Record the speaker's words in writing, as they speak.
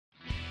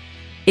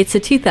It's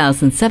a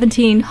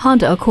 2017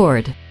 Honda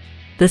Accord.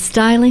 The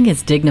styling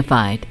is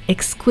dignified,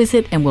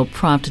 exquisite, and will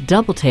prompt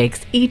double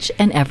takes each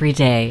and every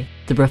day.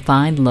 The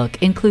refined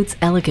look includes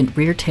elegant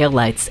rear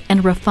taillights and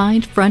a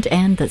refined front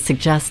end that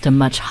suggests a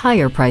much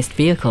higher-priced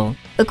vehicle.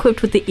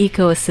 Equipped with the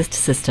Eco Assist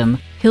system,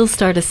 Hill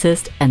Start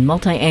Assist, and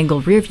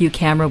multi-angle rear-view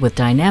camera with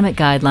dynamic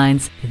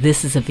guidelines,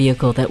 this is a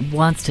vehicle that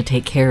wants to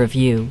take care of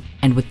you.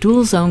 And with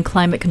dual-zone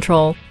climate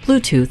control,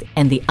 Bluetooth,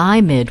 and the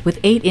iMid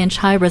with 8-inch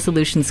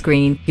high-resolution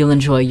screen, you'll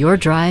enjoy your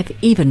drive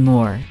even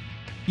more.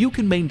 You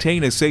can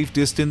maintain a safe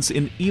distance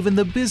in even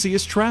the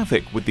busiest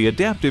traffic with the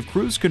adaptive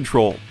cruise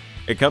control.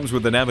 It comes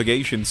with a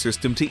navigation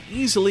system to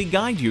easily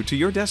guide you to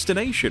your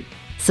destination.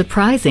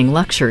 Surprising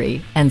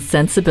luxury and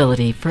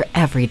sensibility for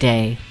every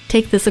day.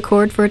 Take this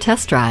Accord for a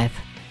test drive.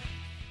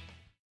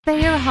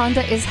 Thayer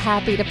Honda is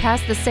happy to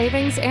pass the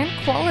savings and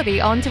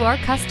quality on to our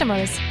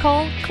customers.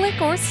 Call,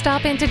 click, or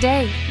stop in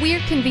today. We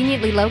are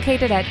conveniently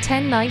located at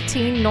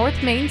 1019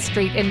 North Main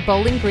Street in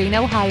Bowling Green,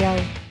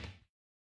 Ohio.